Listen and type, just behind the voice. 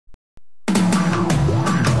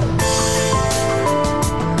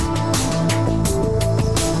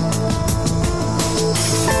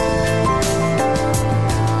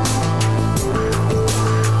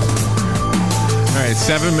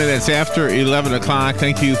7 minutes after 11 o'clock.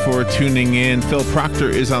 Thank you for tuning in. Phil Proctor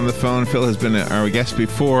is on the phone. Phil has been our guest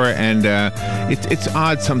before, and it's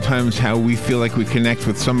odd sometimes how we feel like we connect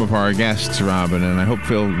with some of our guests, Robin, and I hope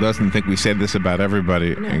Phil doesn't think we said this about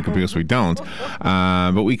everybody, because we don't.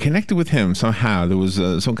 But we connected with him somehow. There was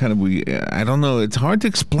some kind of, I don't know, it's hard to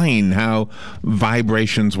explain how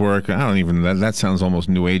vibrations work. I don't even, that sounds almost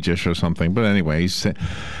New Age-ish or something. But anyway,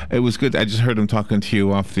 it was good. I just heard him talking to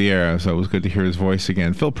you off the air, so it was good to hear his voice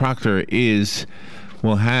again. Phil Proctor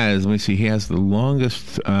let me see, he has the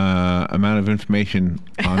longest amount of information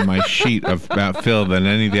on my sheet about Phil than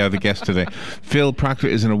any of the other guests today. Phil Proctor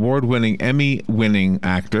is an award-winning, Emmy-winning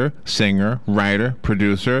actor, singer, writer,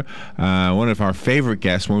 producer. One of our favorite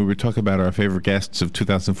guests, when we were talking about our favorite guests of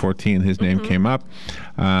 2014, his name came up.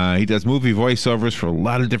 He does movie voiceovers for a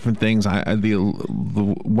lot of different things. The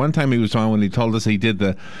one time he was on, when he told us he did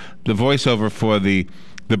the voiceover for the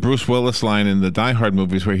Bruce Willis line in the Die Hard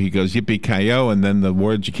movies where he goes yippee-ki-yo and then the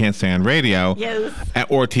words you can't say on radio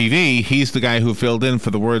or TV, he's the guy who filled in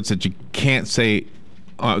for the words that you can't say,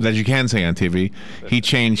 that you can say on TV. He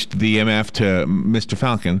changed the MF to Mr.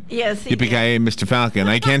 Falcon. Yes, he yippee-ki-yay, Mr. Falcon.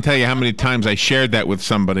 I can't tell you how many times I shared that with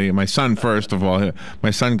somebody. My son, first of all.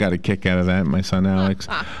 My son got a kick out of that, my son Alex.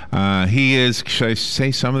 He is, should I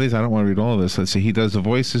say some of these? I don't want to read all of this. Let's see. He does the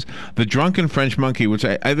voices. The Drunken French Monkey, which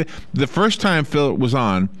the first time Phil was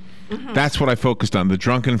on, that's what I focused on, the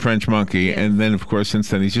Drunken French Monkey. Yes. And then, of course, since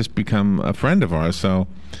then, he's just become a friend of ours. So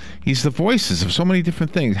he's the voices of so many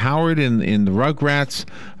different things. Howard in the Rugrats,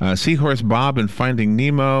 Seahorse Bob in Finding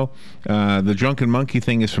Nemo. The Drunken Monkey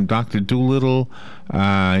thing is from Dr. Dolittle.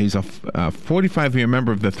 He's a 45-year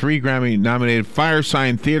member of the 3 Grammy-nominated Fire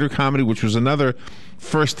Sign Theater Comedy, which was another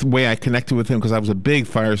first way I connected with him, because I was a big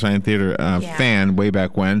Fire Sign Theater fan way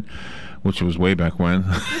back when. Which was way back when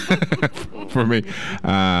for me.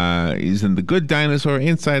 He's in The Good Dinosaur,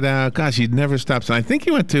 Inside Out. Gosh, he never stops. And I think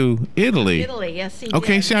he went to Italy. Italy, yes, he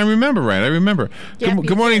Okay, did. see, I remember right. I remember. Yeah,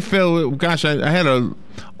 Good morning, Phil. Gosh, I had a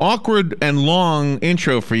awkward and long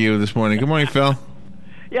intro for you this morning. Good morning, Phil.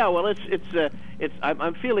 Yeah, well,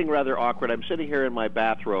 I'm feeling rather awkward. I'm sitting here in my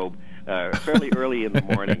bathrobe fairly early in the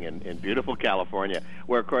morning in beautiful California,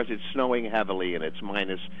 where, of course, it's snowing heavily and it's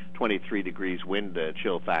minus 23 degrees wind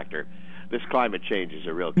chill factor. This climate change is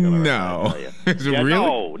a real killer. No. Is it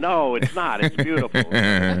really? No, it's not. It's beautiful.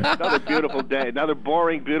 Another beautiful day. Another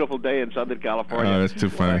boring, beautiful day in Southern California. Oh, that's too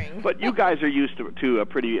funny. But you guys are used to a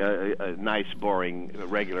pretty nice, boring,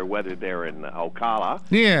 regular weather there in Ocala.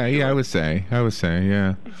 Yeah, I would say,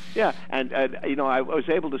 yeah. Yeah, and I was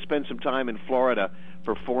able to spend some time in Florida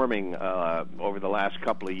performing over the last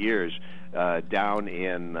couple of years down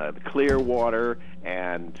in Clearwater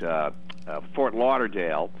and Fort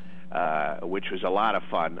Lauderdale. Which was a lot of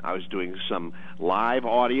fun. I was doing some live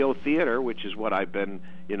audio theater, which is what I've been,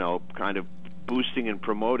 kind of boosting and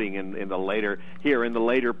promoting in the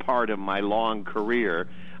later part of my long career.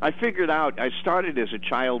 I figured out I started as a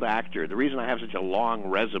child actor. The reason I have such a long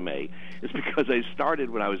resume is because I started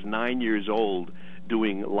when I was 9 years old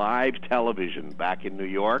doing live television back in New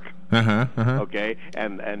York. Okay,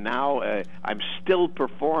 and now I'm still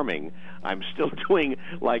performing. I'm still doing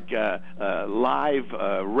like live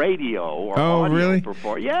radio or audio. Really?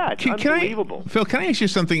 Yeah, it's unbelievable. Phil, can I ask you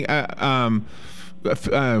something?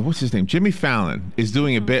 What's his name? Jimmy Fallon is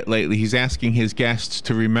doing a bit lately. He's asking his guests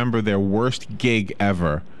to remember their worst gig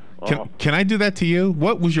ever. Can I do that to you?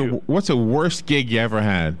 What's the worst gig you ever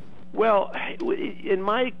had? Well, in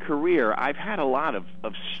my career, I've had a lot of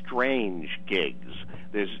strange gigs.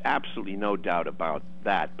 There's absolutely no doubt about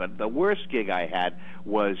that. But the worst gig I had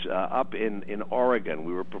was up in Oregon.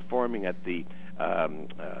 We were performing at the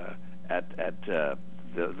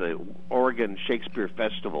Oregon Shakespeare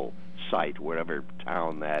Festival site, whatever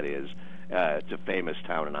town that is. It's a famous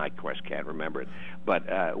town, and I, of course, can't remember it.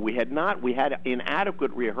 But we had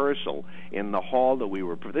inadequate rehearsal in the hall that we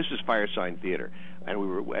were. This is Fire Sign Theater, and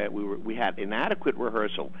we had inadequate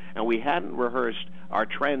rehearsal, and we hadn't rehearsed our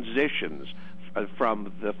transitions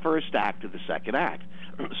from the first act to the second act.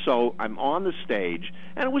 So I'm on the stage,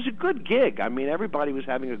 and it was a good gig. I mean, everybody was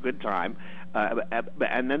having a good time,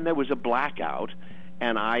 and then there was a blackout,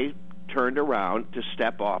 and I turned around to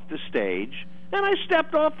step off the stage. And I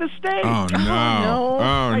stepped off the stage. Oh no!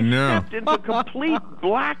 I stepped into complete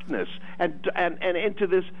blackness and into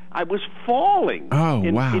this. I was falling.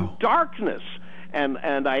 In darkness, and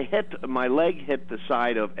my leg hit the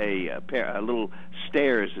side of a little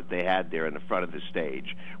stairs that they had there in the front of the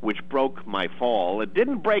stage, which broke my fall. It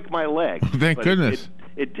didn't break my leg. Thank goodness.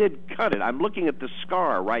 It did cut it. I'm looking at the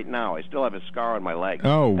scar right now. I still have a scar on my leg.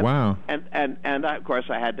 Oh, wow. And of course,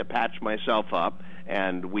 I had to patch myself up.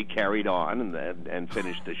 and we carried on and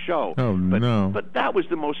finished the show. Oh, no. But that was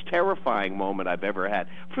the most terrifying moment I've ever had.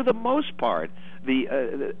 For the most part,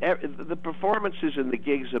 the performances and the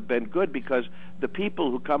gigs have been good because the people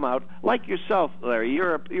who come out, like yourself, Larry,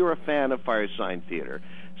 you're a fan of Firesign Theater.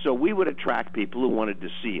 So we would attract people who wanted to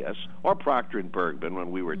see us, or Proctor and Bergman when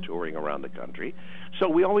we were touring around the country. So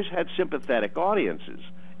we always had sympathetic audiences,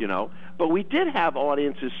 you know. But we did have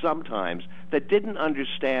audiences sometimes that didn't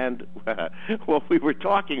understand what we were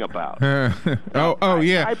talking about. Yeah.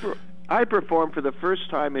 I performed for the first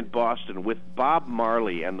time in Boston with Bob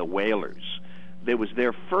Marley and the Wailers. It was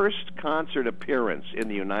their first concert appearance in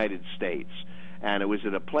the United States, and it was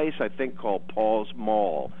at a place I think called Paul's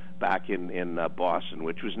Mall back in Boston,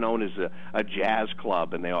 which was known as a jazz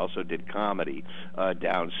club, and they also did comedy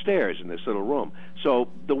downstairs in this little room. So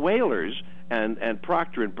the Wailers and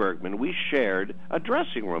Proctor and Bergman, we shared a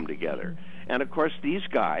dressing room together. And, of course, these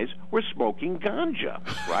guys were smoking ganja,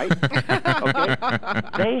 right?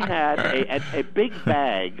 Okay? They had a big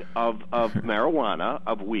bag of marijuana,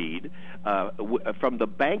 of weed, from the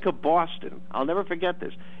Bank of Boston. I'll never forget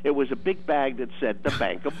this. It was a big bag that said the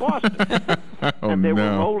Bank of Boston. And they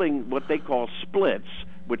were rolling what they call splits,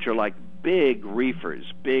 which are like big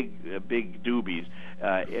reefers, big doobies,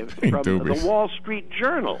 from the Wall Street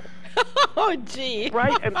Journal. Oh, gee.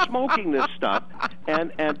 Right, and smoking this stuff.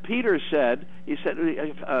 And Peter said,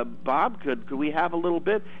 Bob, could we have a little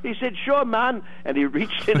bit? He said, sure, man. And he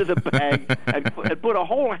reached into the bag and put a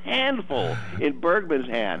whole handful in Bergman's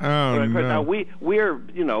hand. Oh, no. Now we're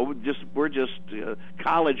just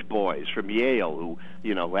college boys from Yale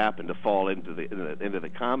who happen to fall into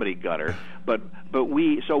the comedy gutter. But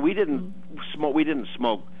we didn't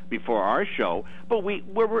smoke before our show, but we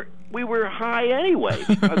were high anyway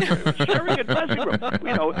because we were sharing a dressing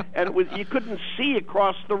room, and you couldn't see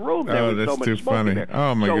across the room. There was that's so much too smoke funny. there.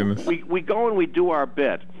 Oh my goodness! We go and we do our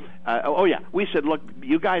bit. We said, look,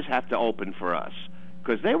 you guys have to open for us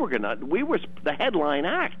because we were the headline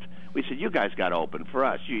act. We said, you guys got to open for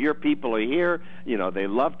us. Your people are here. They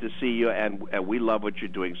love to see you, and we love what you're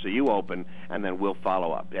doing. So you open, and then we'll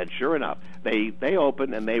follow up. And sure enough, they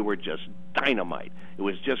opened, and they were just dynamite. It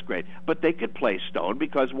was just great. But they could play stone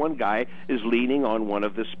because one guy is leaning on one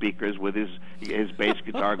of the speakers with his bass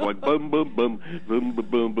guitar going boom, boom, boom, boom,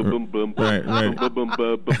 boom, boom, boom, boom, right. boom, boom,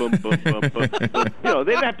 boom, boom, boom, boom, boom.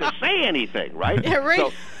 They didn't have to say anything, right? Yeah,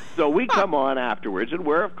 right. So we come on afterwards, and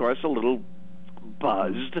we're, of course, a little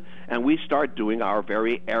buzzed, and we start doing our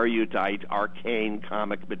very erudite, arcane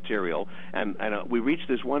comic material, and we reach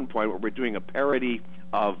this one point where we're doing a parody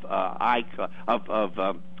of I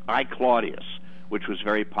Claudius, which was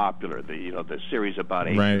very popular. The series about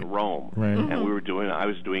ancient Rome, right. And I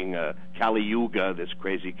was doing Kali Yuga, this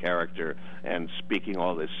crazy character, and speaking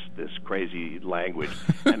all this crazy language,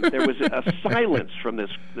 and there was a silence from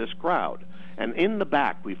this crowd, and in the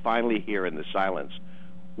back we finally hear in the silence,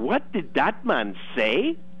 "What did that man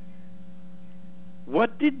say?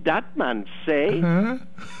 What did that man say?" Huh?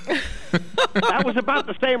 That was about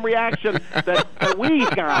the same reaction that we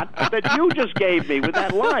got that you just gave me with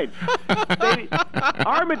that line.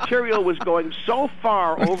 Our material was going so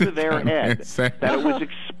far over their head that it was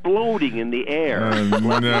exploding in the air.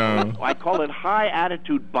 Oh, no. I call it high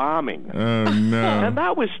attitude bombing. Oh, no. And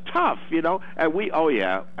that was tough, And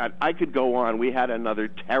and I could go on. We had another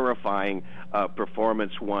terrifying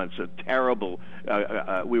performance once, a terrible,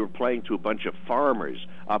 we were playing to a bunch of farmers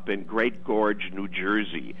up in Great Gorge, New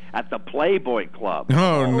Jersey, at the Playboy Club.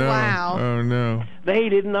 Oh, no. Wow. Oh, no. They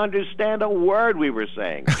didn't understand a word we were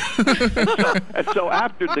saying. and so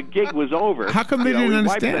after the gig was over... How come they didn't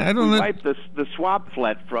understand? We wiped the swab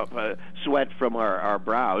sweat from our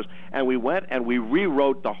brows, and we went and we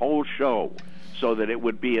rewrote the whole show so that it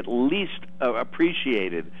would be at least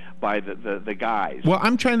appreciated by the guys. Well,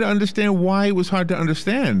 I'm trying to understand why it was hard to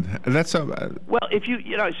understand. That's well, if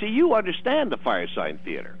you understand the Firesign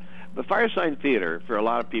Theater. The Firesign Theater, for a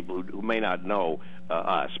lot of people who may not know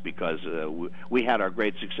us, because we had our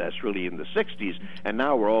great success really in the 60s, and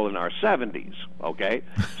now we're all in our 70s, okay?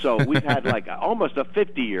 So we've had like almost a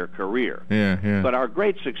 50-year career. Yeah. But our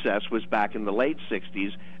great success was back in the late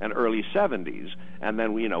 60s and early 70s, and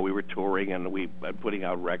then we were touring and we putting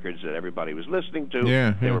out records that everybody was listening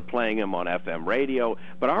to. They were playing them on FM radio,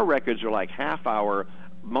 but our records are like half-hour,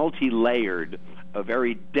 multi-layered,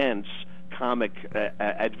 very dense comic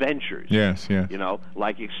adventures. Yes.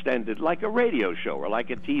 Like extended, like a radio show or like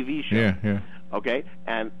a TV show. Yeah. Okay?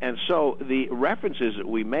 And so the references that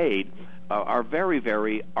we made are very,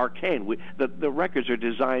 very arcane. The records are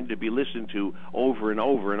designed to be listened to over and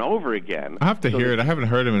over and over again. I have to hear it. I haven't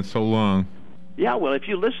heard them in so long. Yeah, well, if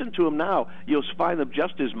you listen to them now, you'll find them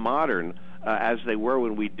just as modern as they were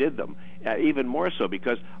when we did them. Even more so,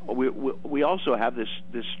 because we also have this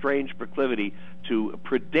strange proclivity to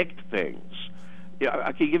predict things.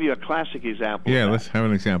 I can give you a classic example. Yeah, let's have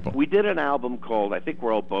an example. We did an album called, I think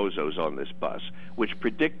we're all bozos on this bus, which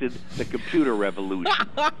predicted the computer revolution.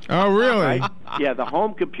 Oh, really? Right? Yeah, the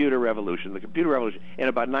home computer revolution, the computer revolution, in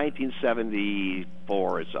about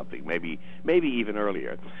 1974 or something, maybe even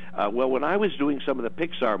earlier. Well, when I was doing some of the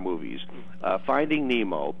Pixar movies, Finding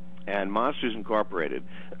Nemo and Monsters Incorporated,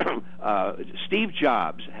 Steve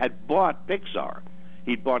Jobs had bought Pixar.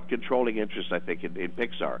 He'd bought controlling interest, I think, in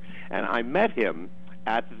Pixar. And I met him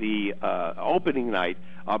at the opening night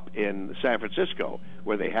up in San Francisco,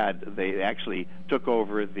 where they actually took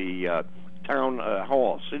over the town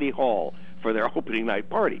hall, city hall, for their opening night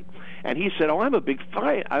party. And he said, "Oh, I'm a big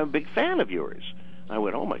fan of yours." I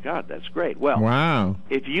went, "Oh my God, that's great." Well, wow.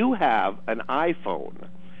 If you have an iPhone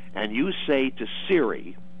and you say to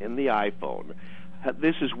Siri in the iPhone,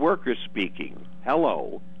 "This is worker speaking,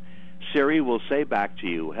 hello," Siri will say back to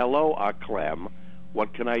you, "Hello, Clem,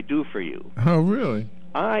 what can I do for you?" Oh, really?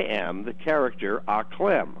 I am the character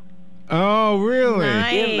Clem. Oh, really?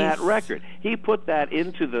 Nice. In that record. He put that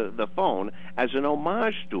into the phone as an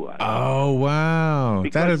homage to us. Oh, wow.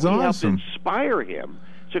 Because that is we awesome. helped inspire him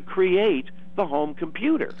to create the home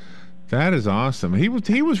computer. That is awesome. He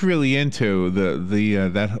was really into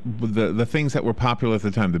the things that were popular at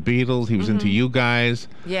the time. The Beatles. He was into you guys.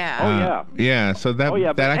 Yeah. Yeah. So that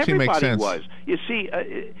but actually makes sense. Was. You see,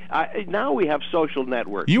 now we have social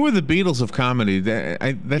networks. You were the Beatles of comedy.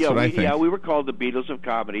 That's what I think. Yeah, we were called the Beatles of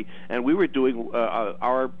comedy, and we were doing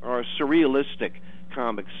our surrealistic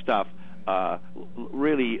comic stuff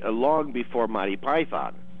really long before Monty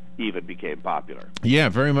Python even became popular. Yeah,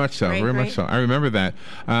 very much so. Right, very much so. I remember that.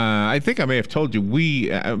 I think I may have told you.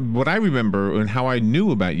 What I remember and how I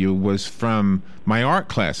knew about you was from my art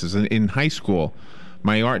classes in high school.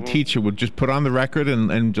 My art teacher would just put on the record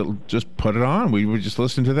and just put it on. We would just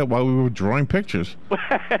listen to that while we were drawing pictures.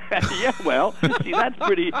 Yeah, well, see,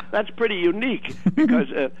 that's pretty unique, because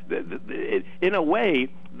in a way,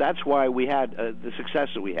 that's why we had the success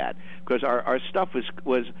that we had, because our stuff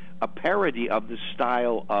was a parody of the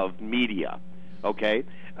style of media. Okay,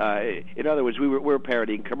 in other words, we were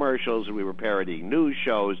parodying commercials, and we were parodying news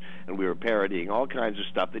shows, and we were parodying all kinds of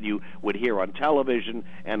stuff that you would hear on television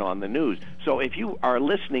and on the news. So if you are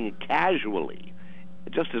listening casually,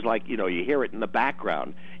 just as like, you hear it in the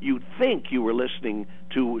background, you'd think you were listening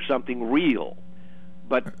to something real.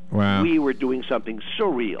 But wow. We were doing something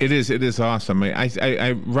surreal. It is awesome.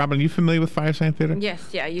 Robin, are you familiar with Firesign Theater? Yes,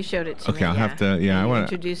 yeah, you showed it to me. Okay, I'll have to. Yeah, I want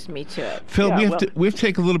to introduce me to it. Phil, Yeah, we have to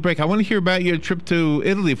take a little break. I want to hear about your trip to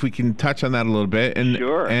Italy, if we can touch on that a little bit. And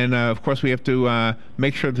sure. And of course, we have to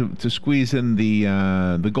make sure to squeeze in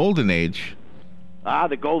the Golden Age.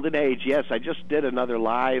 The Golden Age, yes. I just did another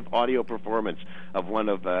live audio performance of one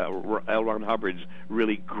of L. Ron Hubbard's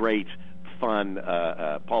really great, fun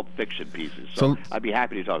Pulp Fiction pieces. So I'd be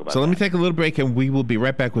happy to talk about that. So let me take a little break, and we will be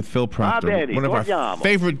right back with Phil Proctor, one of our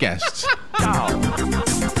favorite guests.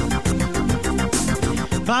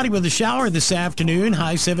 Cloudy with a shower this afternoon,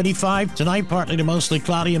 high 75. Tonight, partly to mostly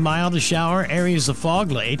cloudy and mild, a shower. Areas of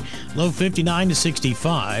fog late, low 59 to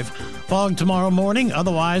 65. Fog tomorrow morning,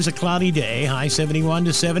 otherwise a cloudy day, high 71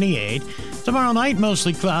 to 78. Tomorrow night,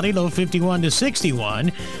 mostly cloudy, low 51 to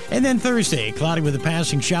 61. And then Thursday, cloudy with a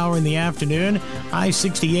passing shower in the afternoon, high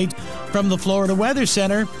 68. From the Florida Weather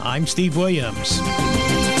Center, I'm Steve Williams.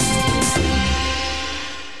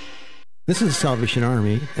 This is the Salvation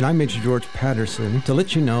Army, and I'm Major George Patterson to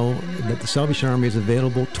let you know that the Salvation Army is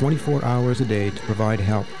available 24 hours a day to provide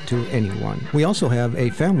help to anyone. We also have a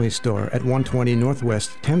family store at 120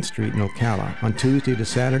 Northwest 10th Street in Ocala. On Tuesday to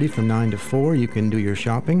Saturday from 9 to 4, you can do your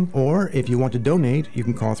shopping, or if you want to donate, you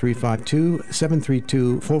can call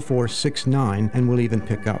 352-732-4469, and we'll even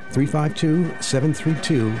pick up.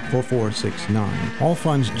 352-732-4469. All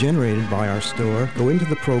funds generated by our store go into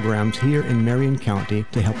the programs here in Marion County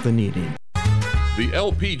to help the needy. The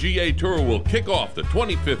LPGA Tour will kick off the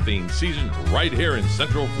 2015 season right here in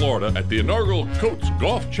Central Florida at the inaugural Coates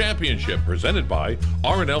Golf Championship presented by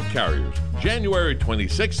R&L Carriers, January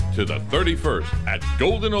 26th to the 31st at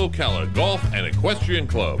Golden Ocala Golf and Equestrian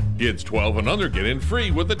Club. Kids 12 and under get in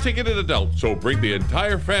free with a ticketed adult, so bring the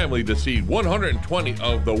entire family to see 120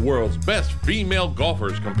 of the world's best female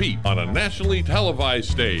golfers compete on a nationally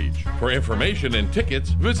televised stage. For information and tickets,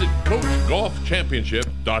 visit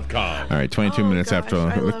CoachGolfChampionship.com. All right, 22 minutes gosh, after.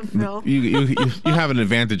 I love Phil. You have an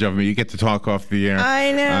advantage over me. You get to talk off the air.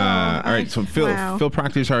 I know. All right, so Phil Wow. Phil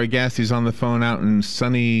Proctor's our guest. He's on the phone out in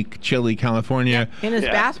sunny, chilly California. In his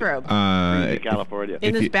bathrobe. in California.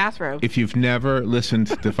 In his bathrobe. If you've never listened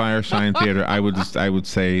to Firesign Theater, I would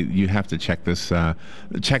say you have to check this.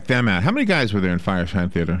 Check them out. How many guys were there in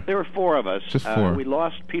Firesign Theater? There were 4 of us. Just 4. We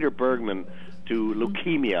lost Peter Bergman to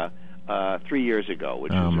leukemia 3 years ago,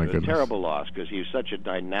 which Oh, my was a goodness. terrible loss because he was such a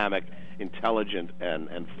dynamic, intelligent,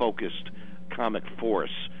 and focused comic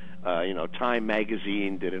force. Time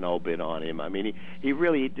Magazine did an obit on him. I mean, he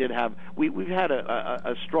really did have. We've had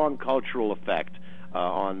a strong cultural effect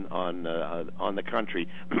on the country.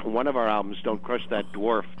 One of our albums, "Don't Crush That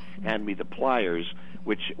Dwarf, Hand Me the Pliers,"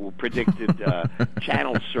 which predicted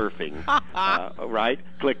channel surfing, right?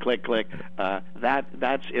 Click, click, click.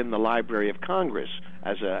 That's in the Library of Congress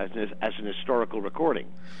as an historical recording.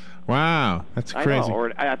 Wow, that's crazy. I know,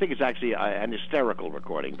 or I think it's actually an hysterical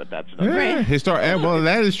recording, but that's another. Yeah, well,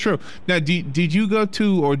 that is true. Now, did you go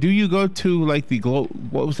to, or do you go to, like, the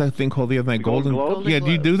what was that thing called the other night? Golden Globes? Yeah,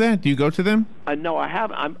 do you do that? Do you go to them? No, I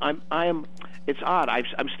have. I am. It's odd.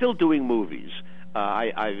 I'm still doing movies.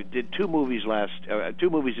 I did 2 movies 2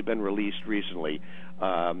 movies have been released recently.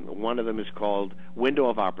 One of them is called Window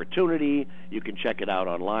of Opportunity. You can check it out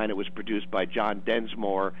online. It was produced by John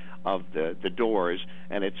Densmore of the Doors,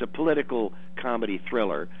 and it's a political comedy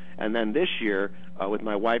thriller. And then this year, with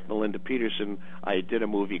my wife Melinda Peterson, I did a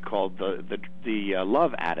movie called the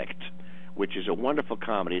Love Addict, which is a wonderful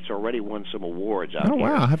comedy. It's already won some awards out Oh, here.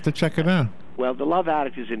 wow, I'll have to check it out. Well, The Love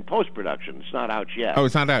Addict is in post-production. It's not out yet. Oh,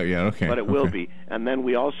 it's not out yet. Okay, But it will be. And then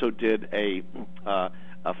we also did a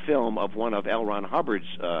film of one of L. Ron Hubbard's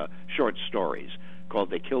short stories called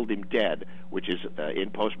 "They Killed Him Dead," which is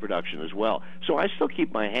in post-production as well. So I still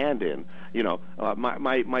keep my hand in.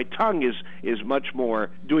 My tongue is much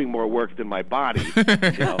more doing more work than my body.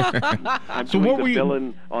 I'm So doing what the were you-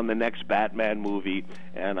 villain on the next Batman movie,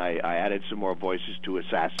 and I added some more voices to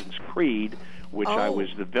Assassin's Creed, which I was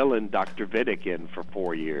the villain, Dr. Vidic, in for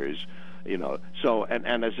 4 years. So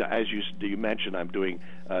and as you mentioned, I'm doing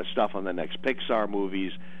stuff on the next Pixar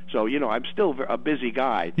movies. So I'm still a busy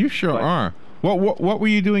guy. You sure are. What were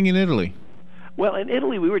you doing in Italy? Well, in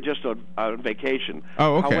Italy we were just on vacation.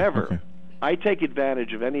 Oh, okay. However, okay. I take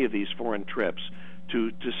advantage of any of these foreign trips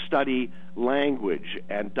to study language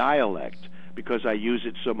and dialect because I use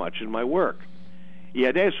it so much in my work. E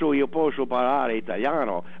adesso io posso parlare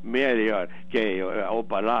italiano meglio che ho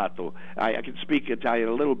parlato. I can speak Italian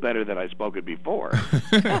a little better than I spoke it before.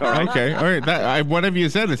 Okay, all right. Whatever you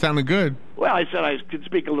said, it sounded good. Well, I said I could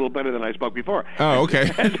speak a little better than I spoke before. Oh,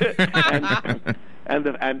 okay.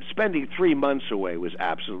 And spending 3 months away was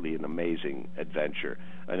absolutely an amazing adventure.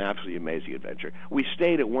 An absolutely amazing adventure. We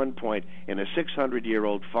stayed at one point in a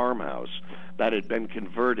 600-year-old farmhouse that had been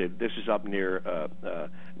converted. This is up near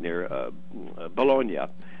Bologna,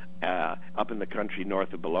 up in the country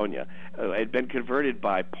north of Bologna. It had been converted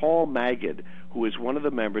by Paul Magid, who is one of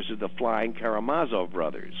the members of the Flying Karamazov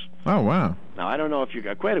Brothers. Oh, wow. Now, I don't know if you're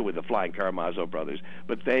acquainted with the Flying Karamazov Brothers,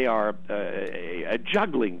 but they are a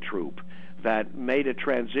juggling troupe that made a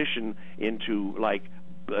transition into, like,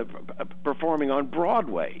 performing on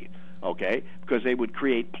Broadway, okay? Because they would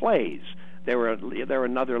create plays. They're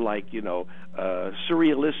another, like,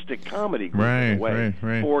 surrealistic comedy group in a way.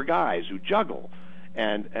 Right. 4 guys who juggle.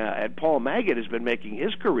 And Paul Magid has been making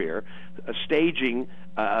his career staging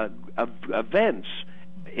events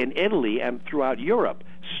in Italy and throughout Europe,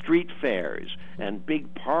 street fairs and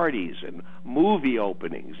big parties and movie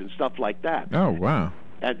openings and stuff like that. Oh, wow.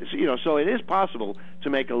 And so it is possible to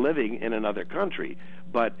make a living in another country,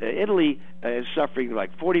 but Italy is suffering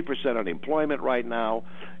like 40% unemployment right now.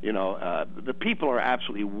 The people are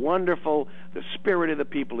absolutely wonderful. The spirit of the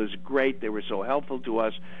people is great. They were so helpful to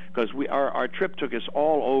us because our trip took us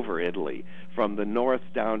all over Italy, from the north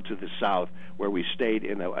down to the south, where we stayed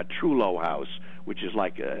in a Trullo house, which is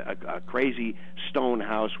like a crazy stone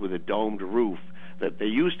house with a domed roof that they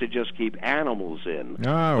used to just keep animals in. Oh,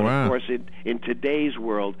 but wow. of course, in today's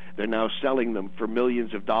world, they're now selling them for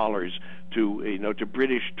millions of dollars to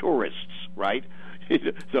British tourists, right?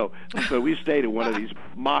 So we stayed in one of these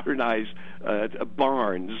modernized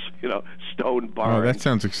barns, stone barns. Oh, that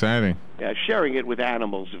sounds exciting. Yeah, sharing it with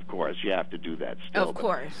animals, of course. You have to do that still. Of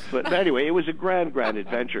course. But anyway, it was a grand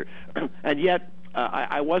adventure. And yet,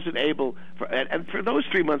 I wasn't able, and for those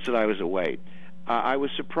 3 months that I was away, I was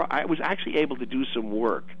surprised. I was actually able to do some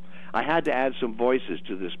work. I had to add some voices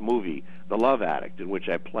to this movie, The Love Addict, in which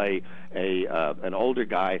I play an older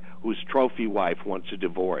guy whose trophy wife wants a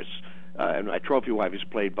divorce. and my trophy wife is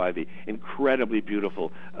played by the incredibly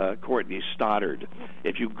beautiful Courtney Stoddard.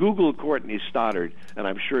 If you Google Courtney Stoddard, and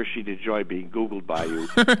I'm sure she'd enjoy being Googled by you,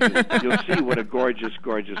 you'll see what a gorgeous,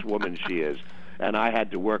 gorgeous woman she is. And I had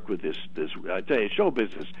to work with this. I tell you, show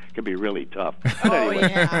business can be really tough. But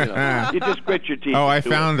anyway, you just grit your teeth. Oh, I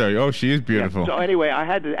found her. Oh, she is beautiful. Yeah. So anyway, I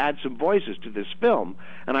had to add some voices to this film,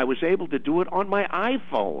 and I was able to do it on my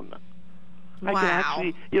iPhone. Wow. I can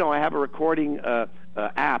actually, I have a recording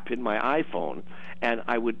app in my iPhone, and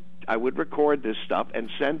I would record this stuff and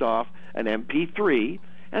send off an MP3,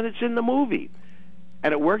 and it's in the movie.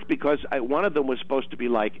 And it worked because one of them was supposed to be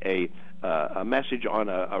like a message on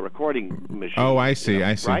a recording machine. Oh, I see.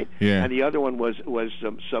 I see. Right? Yeah. And the other one was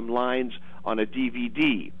some lines on a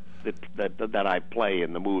DVD that I play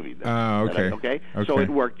in the movie. Oh, okay. Okay. So it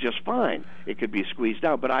worked just fine. It could be squeezed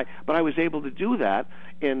out, but I was able to do that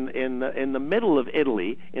in the middle of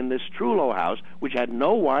Italy in this Trullo house, which had no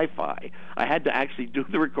Wi-Fi. I had to actually do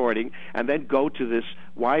the recording and then go to this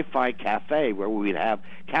Wi-Fi cafe where we'd have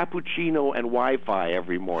cappuccino and Wi-Fi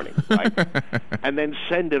every morning, right? And then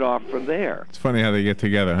send it off from there. It's funny how they get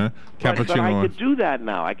together, huh? Cappuccino. But I could do that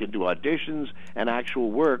now. I can do auditions and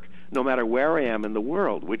actual work no matter where I am in the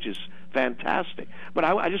world, which is fantastic. But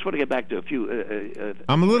I just want to get back to a few.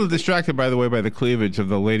 I'm a little distracted, by the way, by the cleavage of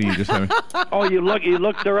the lady you just had. Oh, you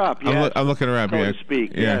looked her up. Yes. I'm looking her up. So Yeah. to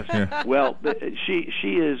speak. Yeah, yes. yeah. Well, she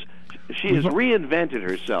has reinvented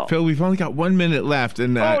herself. Phil, we've only got 1 minute left,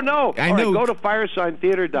 and oh no! I All know. right, go to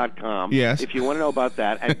firesigntheater.com Yes. if you want to know about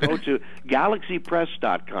that, and go to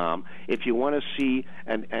galaxypress.com if you want to see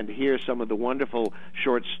and hear some of the wonderful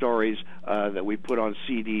short stories that we put on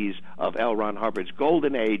CDs of L. Ron Hubbard's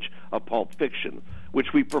golden age of pulp fiction,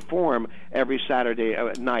 which we perform every Saturday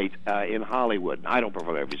night in Hollywood. I don't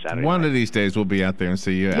perform every Saturday One night. of these days we'll be out there and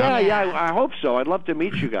see you. Yeah, I hope so. I'd love to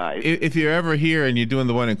meet you guys. If you're ever here and you're doing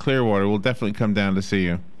the one in Clearwater, we'll definitely come down to see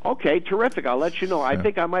you. Okay, terrific. I'll let you know. I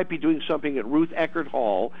think I might be doing something at Ruth Eckerd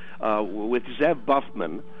Hall with Zev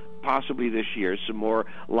Buffman, possibly this year, some more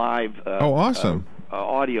live awesome.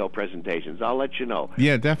 Audio presentations. I'll let you know.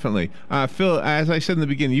 Yeah, definitely. Phil, as I said in the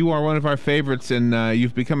beginning, you are one of our favorites, and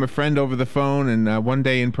you've become a friend over the phone and one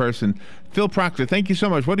day in person. Phil Proctor, thank you so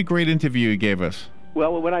much. What a great interview you gave us.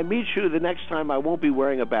 Well, when I meet you the next time, I won't be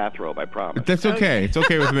wearing a bathrobe, I promise. That's okay. It's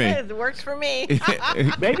okay with me. It works for me.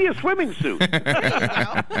 Maybe a swimming suit.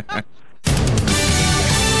 There you go.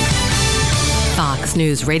 Fox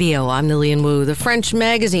News Radio, I'm Lillian Wu. The French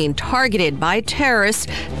magazine targeted by terrorists,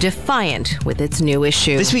 defiant with its new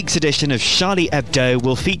issue. This week's edition of Charlie Hebdo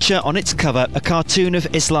will feature on its cover a cartoon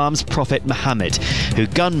of Islam's prophet Muhammad, who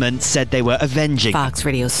gunmen said they were avenging. Fox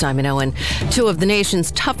Radio's Simon Owen. Two of the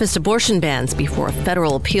nation's toughest abortion bans before a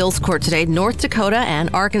federal appeals court today, North Dakota and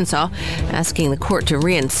Arkansas, asking the court to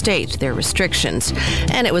reinstate their restrictions.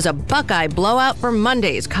 And it was a Buckeye blowout for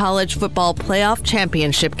Monday's college football playoff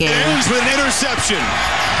championship game. Ends with an interception.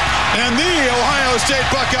 And the Ohio State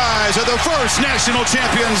Buckeyes are the first national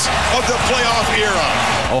champions of the playoff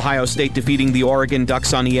era. Ohio State defeating the Oregon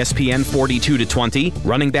Ducks on ESPN 42-20.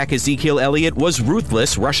 Running back Ezekiel Elliott was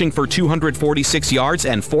ruthless, rushing for 246 yards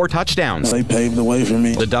and 4 touchdowns. They paved the way for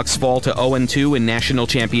me. The Ducks fall to 0-2 in national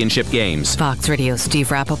championship games. Fox Radio, Steve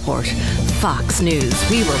Rappaport. Fox News.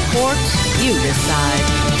 We report, you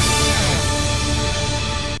decide.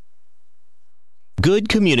 Good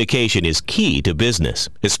communication is key to business,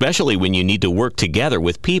 especially when you need to work together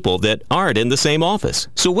with people that aren't in the same office.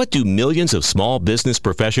 So what do millions of small business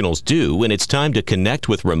professionals do when it's time to connect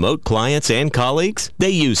with remote clients and colleagues?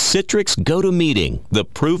 They use Citrix GoToMeeting, the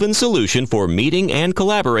proven solution for meeting and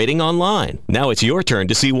collaborating online. Now it's your turn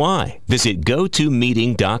to see why. Visit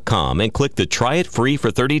GoToMeeting.com and click the Try It Free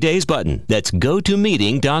for 30 days button. That's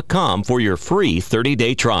GoToMeeting.com for your free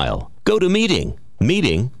 30-day trial. GoToMeeting.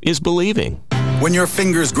 Meeting is believing. When your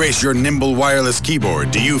fingers grace your nimble wireless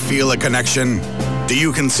keyboard, do you feel a connection? Do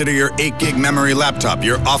you consider your 8 gig memory laptop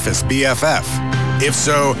your office BFF? If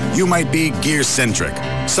so, you might be gear-centric,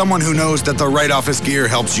 someone who knows that the right office gear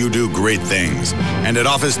helps you do great things. And at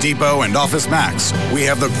Office Depot and Office Max, we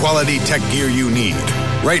have the quality tech gear you need.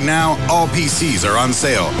 Right now, all PCs are on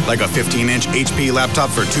sale, like a 15-inch HP laptop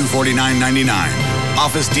for $249.99.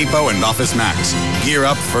 Office Depot and Office Max. Gear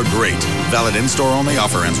up for great. Valid in-store only.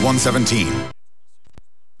 Offer ends 1/17.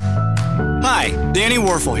 Hi, Danny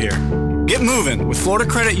Warfel here. Get moving with Florida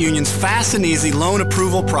Credit Union's fast and easy loan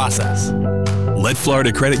approval process. Let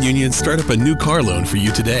Florida Credit Union start up a new car loan for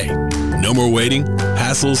you today. No more waiting,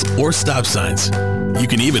 hassles, or stop signs. You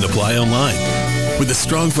can even apply online. With a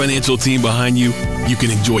strong financial team behind you, you can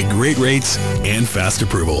enjoy great rates and fast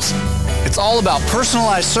approvals. It's all about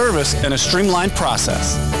personalized service and a streamlined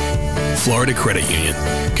process. Florida Credit Union,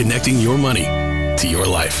 connecting your money to your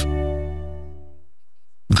life.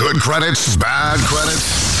 Good credits, bad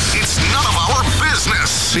credits. It's none of our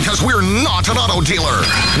business because we're not an auto dealer.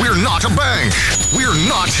 We're not a bank. We're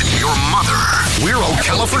not your mother. We're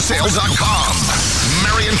OcalaForSale.com.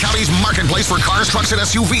 Marion County's marketplace for cars, trucks, and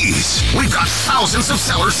SUVs. We've got thousands of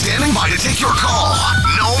sellers standing by to take your call.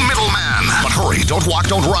 No middleman. But hurry, don't walk,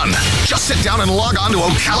 don't run. Just sit down and log on to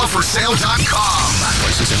OcalaForSale.com.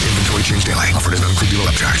 Prices and inventory change daily. Offer does not include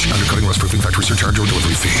dealer upcharge. Undercutting, rust-proofing, factory surcharge, or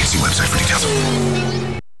delivery fee. See website for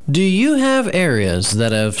details. Do you have areas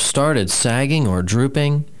that have started sagging or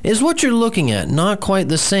drooping? Is what you're looking at not quite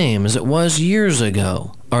the same as it was years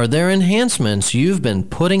ago? Are there enhancements you've been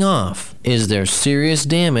putting off? Is there serious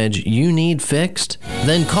damage you need fixed?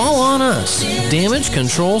 Then call on us, Damage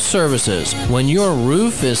Control Services. When your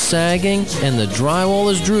roof is sagging and the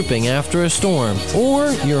drywall is drooping after a storm,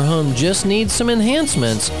 or your home just needs some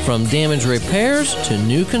enhancements, from damage repairs to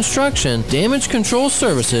new construction, Damage Control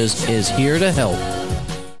Services is here to help.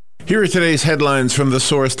 Here are today's headlines from The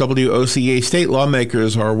Source. WOCA state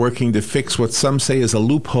lawmakers are working to fix what some say is a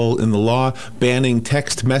loophole in the law banning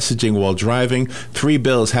text messaging while driving. 3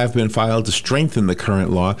 bills have been filed to strengthen the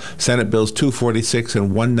current law. Senate Bills 246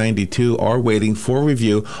 and 192 are waiting for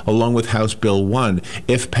review, along with House Bill 1.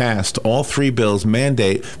 If passed, all 3 bills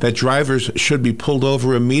mandate that drivers should be pulled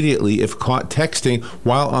over immediately if caught texting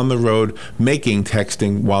while on the road, making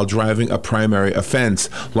texting while driving a primary offense.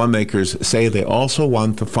 Lawmakers say they also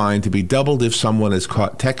want the fine to be doubled if someone is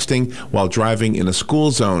caught texting while driving in a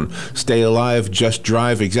school zone. Stay Alive, Just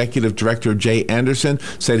Drive Executive Director Jay Anderson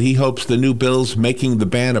said he hopes the new bills making the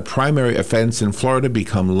ban a primary offense in Florida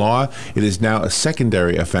become law. It is now a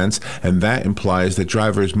secondary offense, and that implies that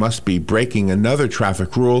drivers must be breaking another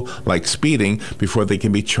traffic rule, like speeding, before they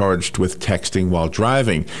can be charged with texting while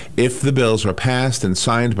driving. If the bills are passed and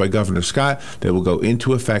signed by Governor Scott, they will go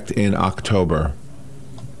into effect in October.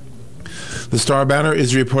 The Star Banner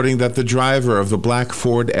is reporting that the driver of the black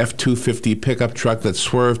Ford F-250 pickup truck that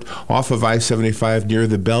swerved off of I-75 near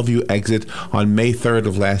the Bellevue exit on May 3rd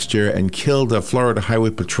of last year and killed a Florida Highway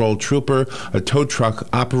Patrol trooper, a tow truck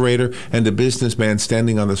operator, and a businessman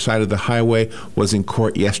standing on the side of the highway was in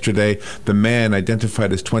court yesterday. The man,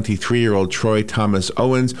 identified as 23-year-old Troy Thomas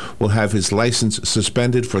Owens, will have his license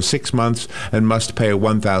suspended for 6 months and must pay a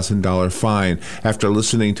 $1,000 fine. After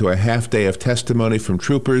listening to a half day of testimony from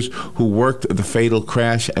troopers who worked the fatal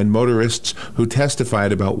crash and motorists who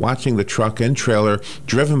testified about watching the truck and trailer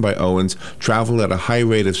driven by Owens travel at a high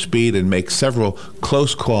rate of speed and make several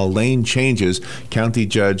close-call lane changes, County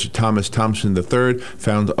Judge Thomas Thompson III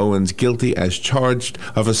found Owens guilty as charged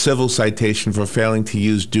of a civil citation for failing to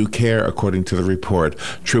use due care, according to the report.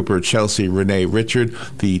 Trooper Chelsea Renee Richard,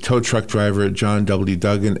 the tow truck driver John W.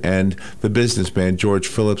 Duggan, and the businessman George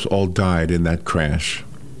Phillips all died in that crash.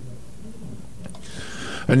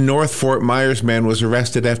 A North Fort Myers man was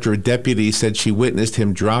arrested after a deputy said she witnessed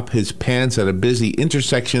him drop his pants at a busy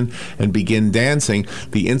intersection and begin dancing.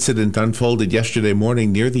 The incident unfolded yesterday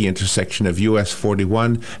morning near the intersection of US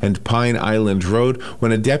 41 and Pine Island Road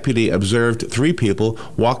when a deputy observed 3 people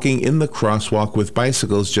walking in the crosswalk with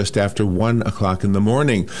bicycles just after 1 o'clock in the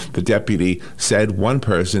morning. The deputy said one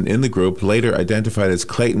person in the group, later identified as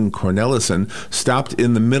Clayton Cornelison, stopped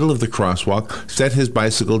in the middle of the crosswalk, set his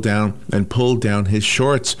bicycle down, and pulled down his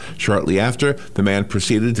shorts. Shortly after, the man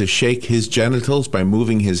proceeded to shake his genitals by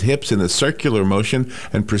moving his hips in a circular motion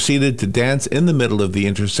and proceeded to dance in the middle of the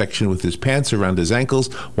intersection with his pants around his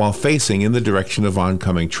ankles while facing in the direction of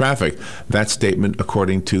oncoming traffic. That statement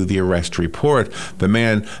according to the arrest report. The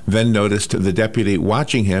man then noticed the deputy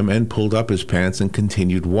watching him and pulled up his pants and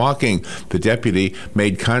continued walking. The deputy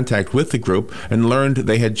made contact with the group and learned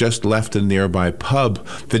they had just left a nearby pub.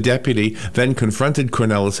 The deputy then confronted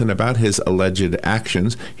Cornelison about his alleged actions.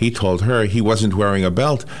 He told her he wasn't wearing a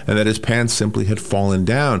belt and that his pants simply had fallen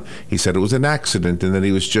down. He said it was an accident and that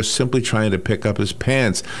he was just simply trying to pick up his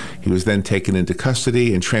pants. He was then taken into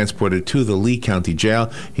custody and transported to the Lee County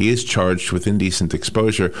Jail. He is charged with indecent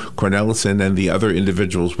exposure. Cornelison and the other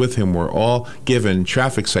individuals with him were all given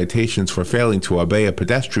traffic citations for failing to obey a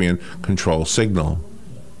pedestrian control signal.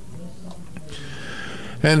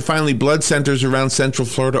 And finally, blood centers around Central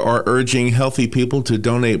Florida are urging healthy people to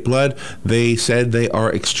donate blood. They said they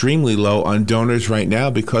are extremely low on donors right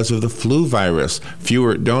now because of the flu virus.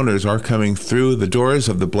 Fewer donors are coming through the doors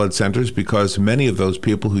of the blood centers because many of those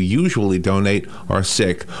people who usually donate are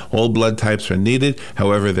sick. All blood types are needed.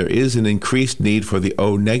 However, there is an increased need for the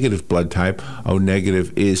O-negative blood type.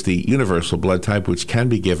 O-negative is the universal blood type which can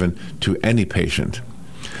be given to any patient.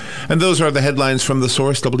 And those are the headlines from The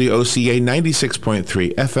Source, WOCA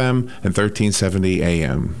 96.3 FM and 1370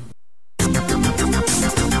 AM.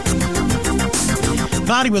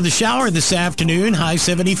 Cloudy with a shower this afternoon, high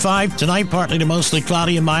 75. Tonight, partly to mostly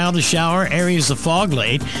cloudy and mild, a shower. Areas of fog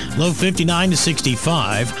late, low 59 to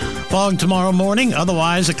 65. Fog tomorrow morning,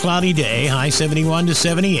 otherwise a cloudy day, high 71 to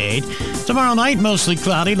 78. Tomorrow night, mostly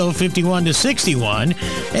cloudy, low 51 to 61.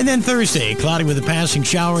 And then Thursday, cloudy with a passing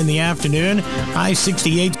shower in the afternoon, high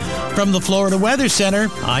 68. From the Florida Weather Center,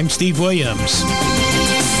 I'm Steve Williams.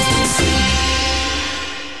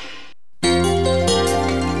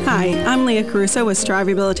 Hi, I'm Leah Caruso with Strive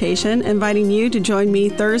Rehabilitation, inviting you to join me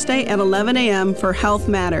Thursday at 11 a.m. for Health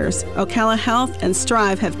Matters. Ocala Health and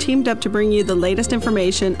Strive have teamed up to bring you the latest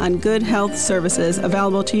information on good health services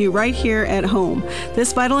available to you right here at home.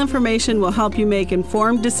 This vital information will help you make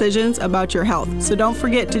informed decisions about your health. So don't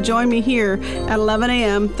forget to join me here at 11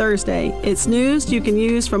 a.m. Thursday. It's news you can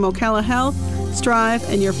use from Ocala Health, Strive,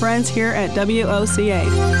 and your friends here at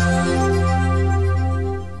WOCA.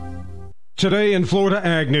 Today in Florida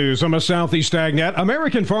Ag News, I'm a Southeast AgNet.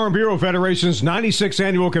 American Farm Bureau Federation's 96th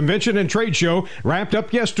Annual Convention and Trade Show wrapped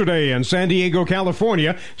up yesterday in San Diego,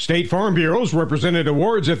 California. State Farm Bureaus represented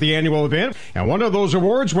awards at the annual event, and one of those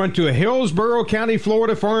awards went to Hillsborough County,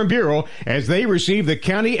 Florida Farm Bureau as they received the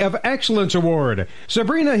County of Excellence Award.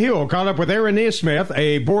 Sabrina Hill caught up with Aaron Naismith,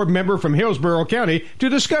 a board member from Hillsborough County, to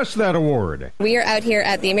discuss that award. We are out here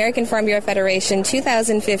at the American Farm Bureau Federation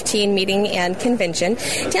 2015 meeting and convention.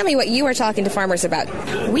 Tell me what you are talking to farmers about.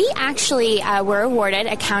 We actually were awarded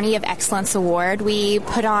a County of Excellence Award. We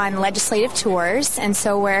put on legislative tours, and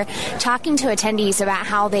so we're talking to attendees about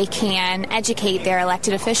how they can educate their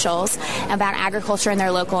elected officials about agriculture in their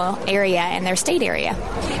local area and their state area.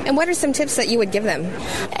 And what are some tips that you would give them?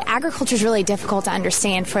 Agriculture is really difficult to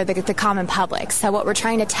understand for the common public. So what we're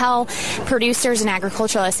trying to tell producers and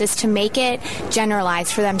agriculturalists is to make it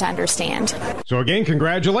generalized for them to understand. So again,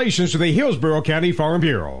 congratulations to the Hillsborough County Farm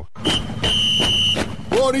Bureau.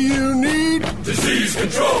 What do you need? Disease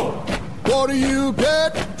control. What do you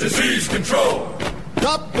get? Disease control.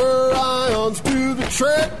 Copper ions do the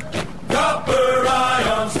trick. Copper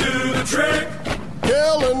ions do the trick.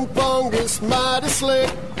 Killing fungus mighty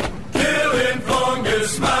slick. Killing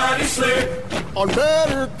fungus mighty slick. On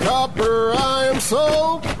better copper I am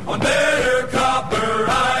sold. On better copper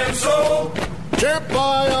I am sold. Champ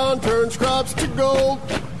ion turns crops to gold.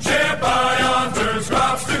 Champ ion turns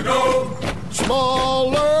crops to gold.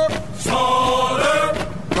 Smaller,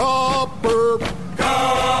 copper,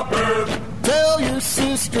 Tell your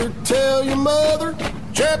sister, tell your mother,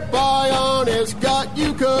 Champ Ion has got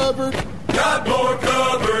you covered. Got more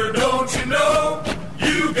covered, don't you know?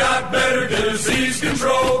 You got better disease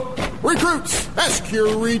control. Recruits, ask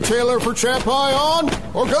your retailer for Champ Ion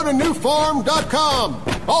or go to newfarm.com.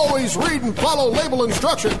 Always read and follow label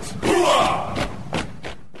instructions. Hooah!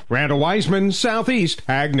 Randall Wiseman, Southeast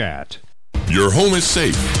AgNet. Your home is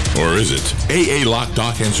safe, or is it? AA Lock,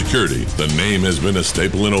 Dock, and Security. The name has been a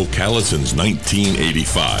staple in Ocala since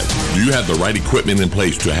 1985. Do you have the right equipment in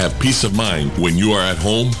place to have peace of mind when you are at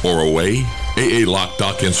home or away? AA Lock,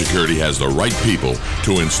 Dock, and Security has the right people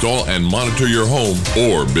to install and monitor your home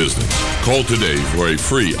or business. Call today for a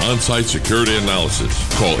free on-site security analysis.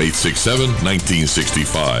 Call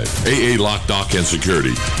 867-1965. AA Lock, Dock, and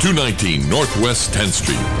Security, 219 Northwest 10th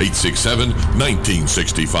Street,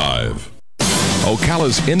 867-1965.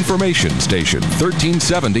 Ocala's information station,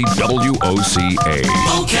 1370 WOCA.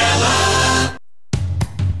 Ocala!